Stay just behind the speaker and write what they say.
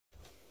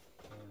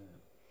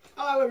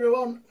Hello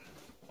everyone,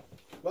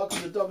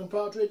 welcome to Dog and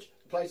Partridge,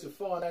 a place of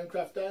fine home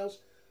craft ales,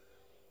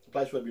 a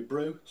place where we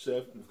brew,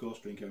 serve and of course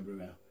drink and brew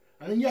ale.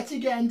 And then yet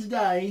again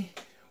today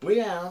we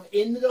have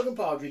in the Dog and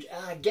Partridge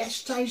our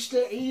guest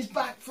taster. He's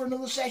back for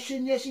another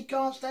session. Yes, he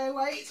can't stay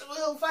away. It's the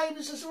world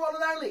famous as the one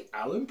and only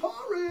Alan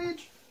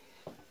Partridge.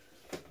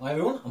 Hi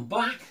everyone, I'm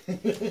back.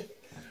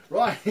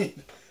 Right,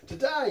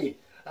 today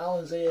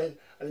Alan's here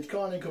and he's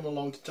kindly come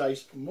along to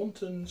taste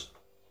Munton's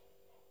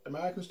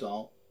American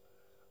style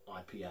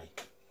IPA.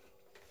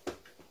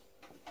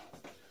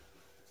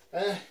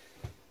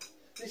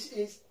 This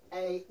is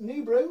a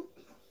new brew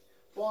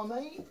by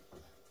me,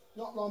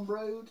 not long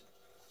brewed,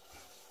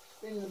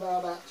 been in the bar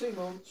about 2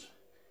 months,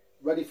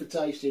 ready for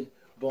tasting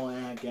by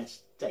our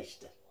guest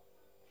taster.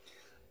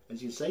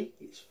 As you can see,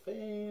 it's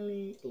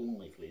fairly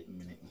lively at the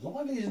minute.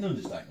 Lively is an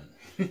understatement.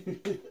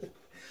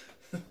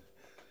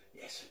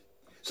 Yes.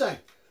 So, let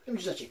me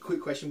just ask you a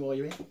quick question while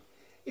you're in.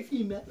 If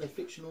you met the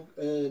fictional,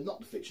 not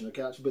the fictional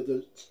character, but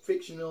the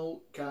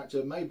fictional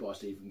character made by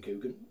Stephen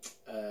Coogan,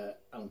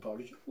 Alan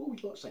Partridge, what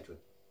would you like to say to him?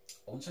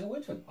 I won't say a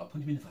word to him, I'll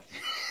punch him in the face.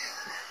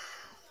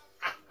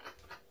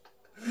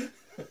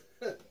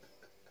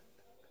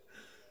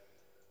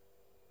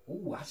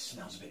 Oh, that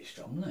smells a bit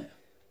strong, doesn't it?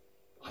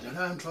 I don't know,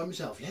 I haven't tried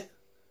myself yet.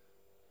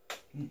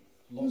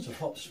 Lots of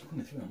hops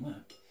coming through on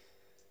that.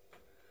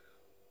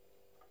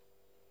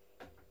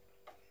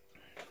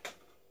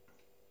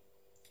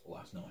 Oh,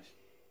 that's nice.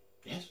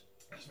 Yes?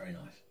 That's very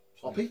nice.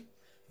 Hoppy?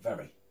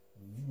 Very.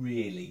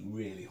 Really,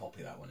 really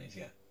hoppy that one is,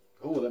 yeah.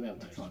 Oh, let me have a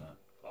taste. Try that.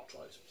 I'll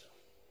try this myself.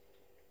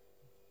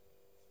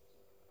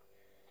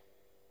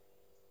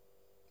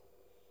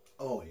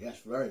 Oh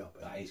yes, very hoppy.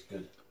 That is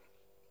good.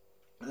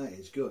 That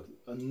is good.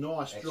 A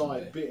nice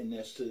dry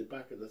bitterness to the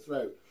back of the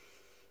throat.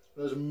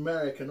 Those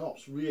American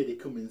hops really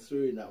coming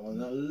through in that one.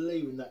 They're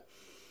leaving that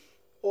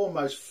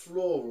almost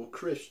floral,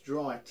 crisp,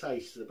 dry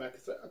taste to the back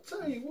of the throat. I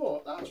tell you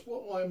what, that's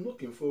what I'm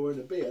looking for in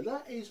a beer.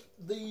 That is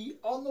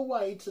on the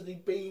way to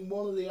being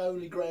one of the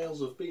holy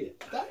grails of beer.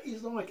 That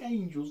is like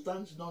angels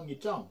dancing on your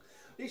tongue.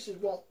 This is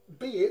what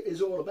beer is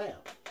all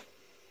about.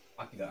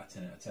 I give that a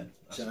 10 out of 10.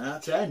 10 out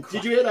of 10.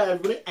 Did you hear that,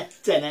 everybody? A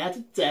 10 out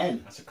of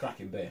 10. That's a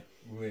cracking beer.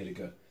 Really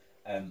good.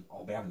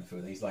 I'll be having a few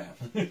of these later.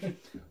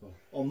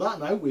 On that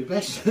note, we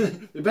best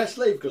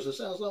leave because it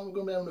sounds like we're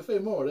going to be having a few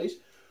more of these.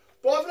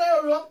 Bye for now,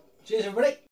 everyone. Cheers, everybody.